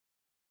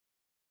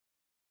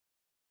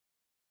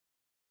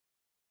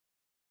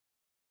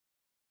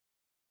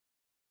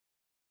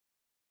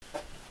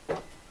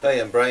Hi,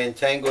 I'm Brian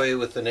Tangway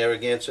with the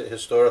Narragansett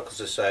Historical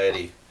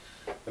Society.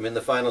 I'm in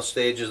the final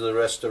stages of the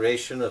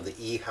restoration of the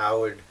E.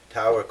 Howard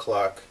Tower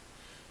clock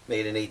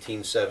made in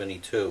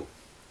 1872.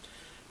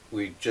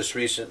 We just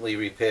recently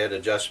repaired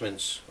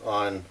adjustments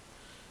on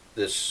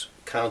this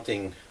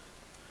counting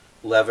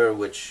lever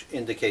which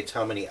indicates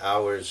how many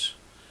hours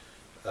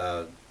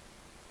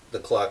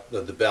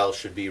the bell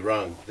should be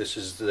rung. This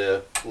is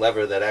the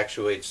lever that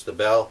actuates the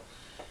bell,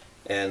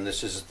 and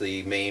this is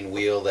the main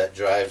wheel that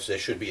drives. There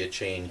should be a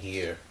chain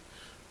here.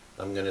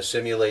 I'm going to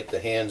simulate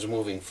the hands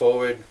moving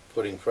forward,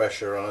 putting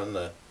pressure on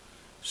the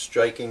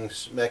striking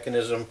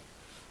mechanism.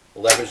 The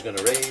lever is going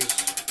to raise,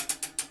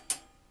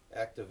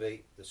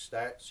 activate the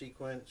start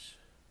sequence,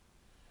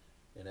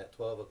 and at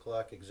 12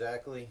 o'clock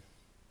exactly,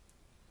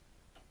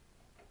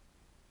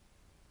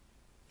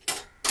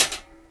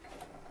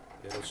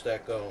 it'll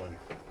start going.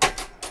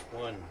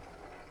 1,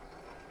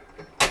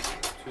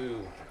 2,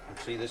 you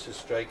see this is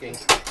striking.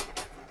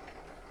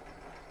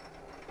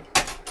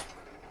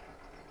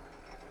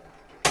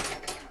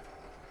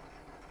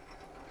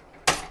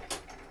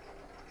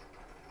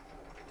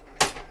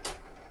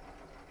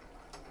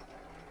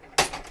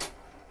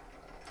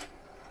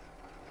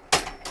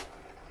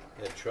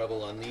 Had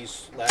trouble on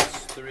these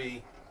last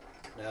 3.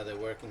 Now they're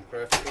working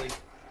perfectly.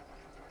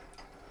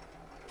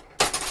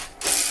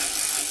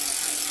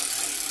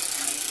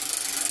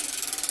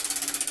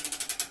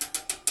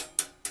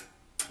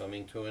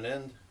 Coming to an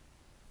end.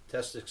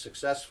 Test is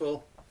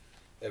successful.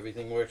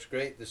 Everything works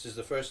great. This is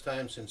the first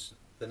time since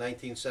the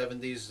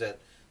 1970s that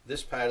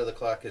this part of the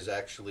clock has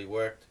actually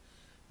worked.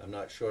 I'm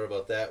not sure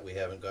about that. We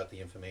haven't got the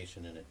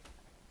information in it.